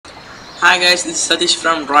Hi guys, this is Satish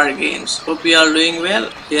from Droid Games. Hope you are doing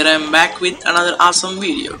well. Here I am back with another awesome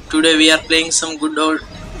video. Today we are playing some good old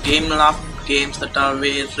Gameloft games that were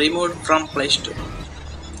removed from Playstore.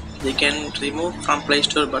 They can remove from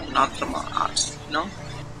Playstore but not from our hearts, you know?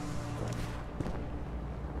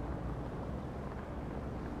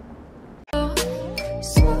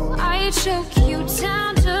 So I choke you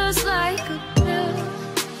down just like a pill.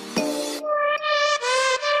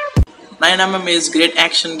 9mm is a great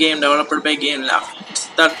action game developed by Gameloft. It's a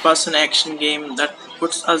third-person action game that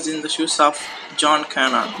puts us in the shoes of John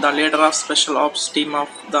Connor, the leader of Special Ops team of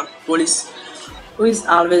the police, who is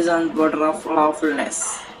always on the border of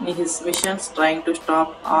lawfulness in his missions trying to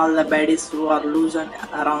stop all the baddies who are loose and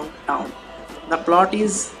around town. The plot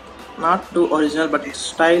is not too original but it's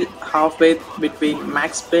style halfway between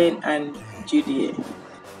Max Payne and GTA.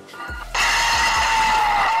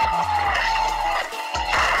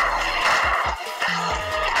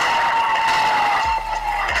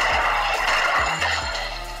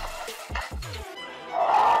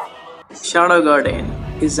 Shadow Garden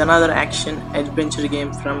is another action-adventure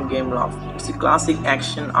game from Gameloft. It's a classic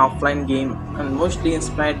action offline game and mostly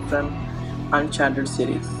inspired from Uncharted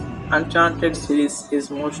series. Uncharted series is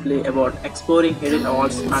mostly about exploring hidden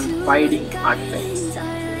worlds and fighting artifacts.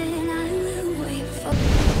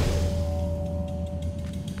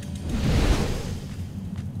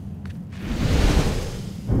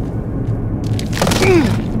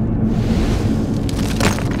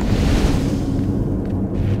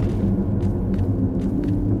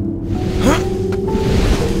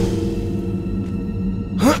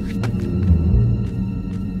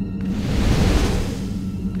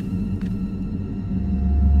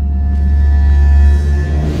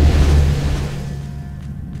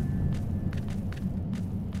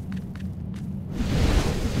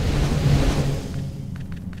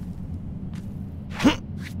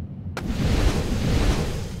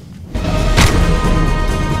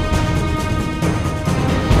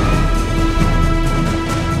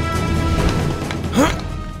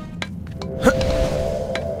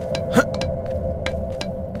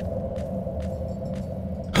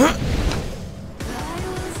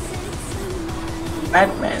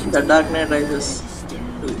 Batman: The Dark Knight Rises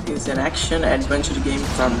is an action-adventure game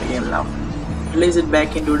from Gameloft. Released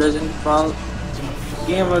back in 2012, the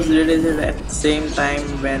game was released at the same time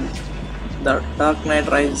when the Dark Knight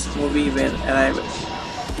Rises movie were arrived.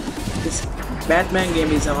 This Batman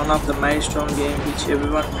game is one of the milestone games which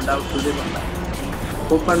everyone would love to remember.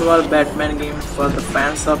 Open world Batman game for the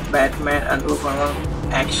fans of Batman and open world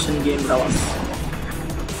action game lovers.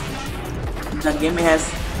 The game has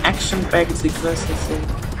action-packed sequences in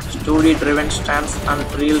story-driven stunts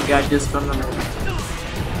and real gadgets from the movie.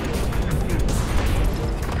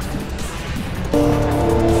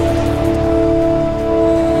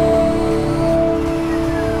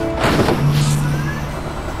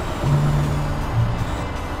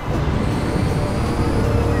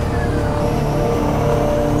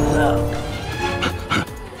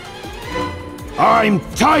 I'm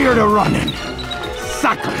tired of running.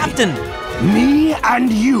 Sucker. Captain! Me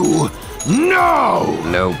and you. No!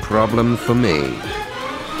 No problem for me.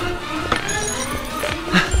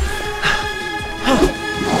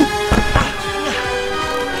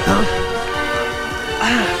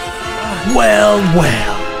 Well,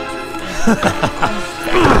 well.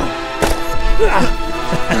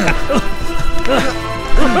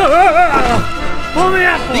 Pull me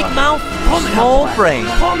up! Big mouth, small brain.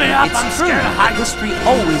 Pull me up! It's I'm true. scared of heights. History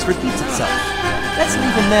always repeats itself. Let's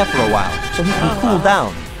leave him there for a while, so he can cool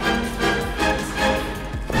down.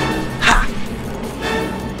 Ha!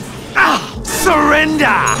 Surrender!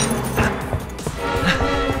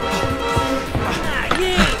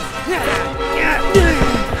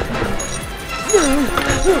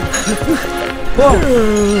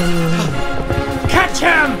 Catch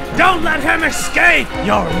him! Don't let him escape!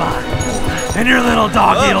 You're mine. And your little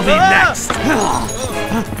doggy will be next.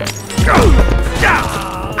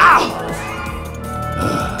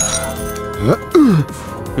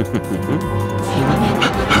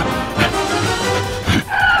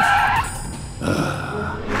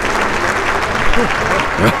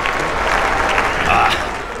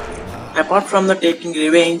 Apart from the taking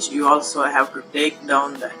revenge, you also have to take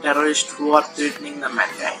down the terrorists who are threatening the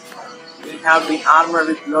mankind. You have been armored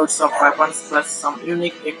with loads of weapons plus some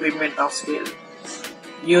unique equipment of skill.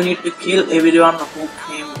 You need to kill everyone who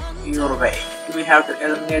came your way. You have to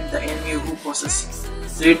eliminate the enemy who poses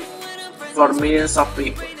threat for millions of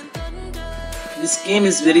people. This game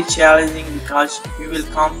is very challenging because you will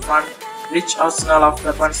confront rich arsenal of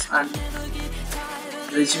weapons and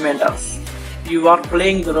regimentals. You are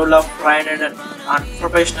playing the role of trained and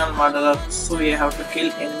professional murderer, so you have to kill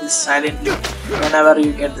enemies silently whenever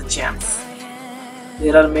you get the chance.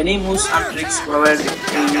 There are many moves and tricks provided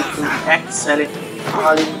to you to act silently.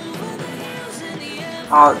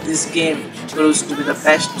 All this game proves to be the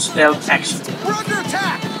best stealth action. We're under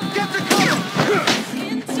attack! Get to cover!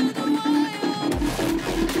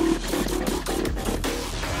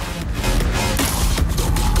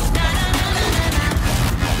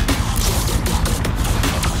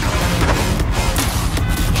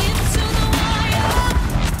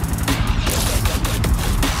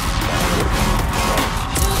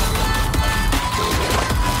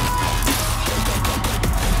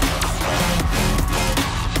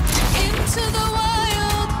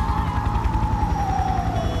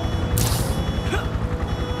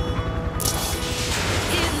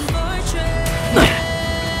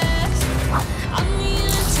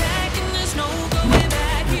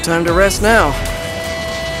 Time to rest now.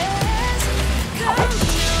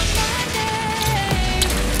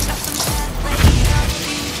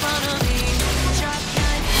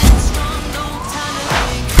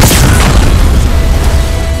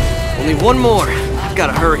 Only one more. I've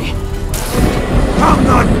gotta hurry. I'm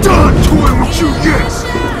not done toying with you yet!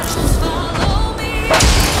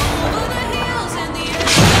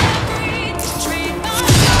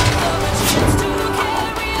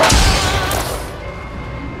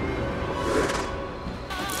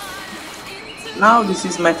 Now this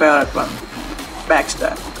is my favorite one,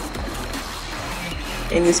 Backstab.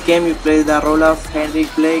 In this game you play the role of Henry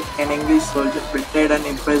Blake, an English soldier betrayed and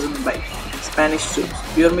imprisoned by Spanish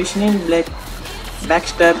troops. Your mission in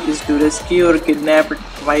Backstab is to rescue your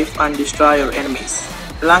kidnapped wife and destroy your enemies.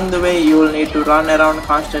 Along the way you will need to run around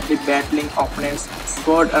constantly battling opponents with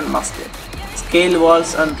sword and musket, scale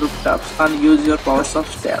walls and rooftops, and use your powers of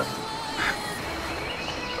stealth.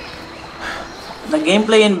 The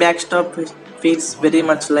gameplay in Backstab feels very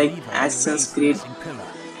much like Assassin's Creed,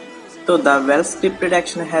 so the well-scripted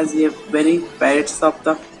action has a very Pirates of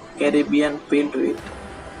the Caribbean feel to it.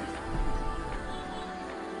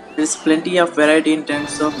 There is plenty of variety in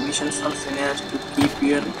terms of missions and scenarios to keep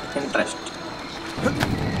your interest.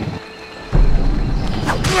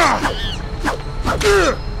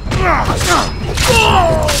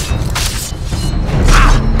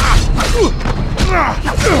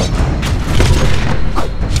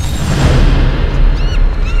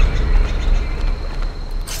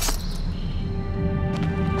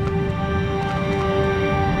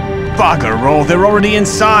 Bugger roll, they're already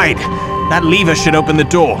inside! That lever should open the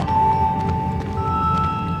door.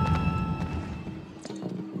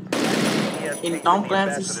 In Tom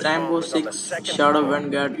Clancy's Rainbow Six Shadow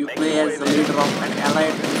Vanguard, you play as the leader of an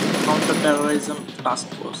allied counter-terrorism task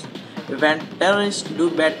force. When terrorists do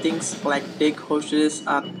bad things like take hostages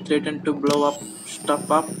or threaten to blow stuff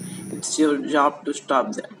up, it's your job to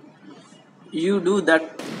stop them. You do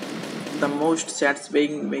that the most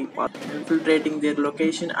satisfying way possible, infiltrating their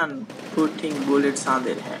location and putting bullets on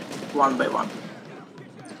their head one by one.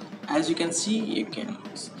 As you can see,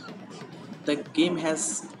 the game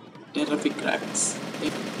has terrific graphics.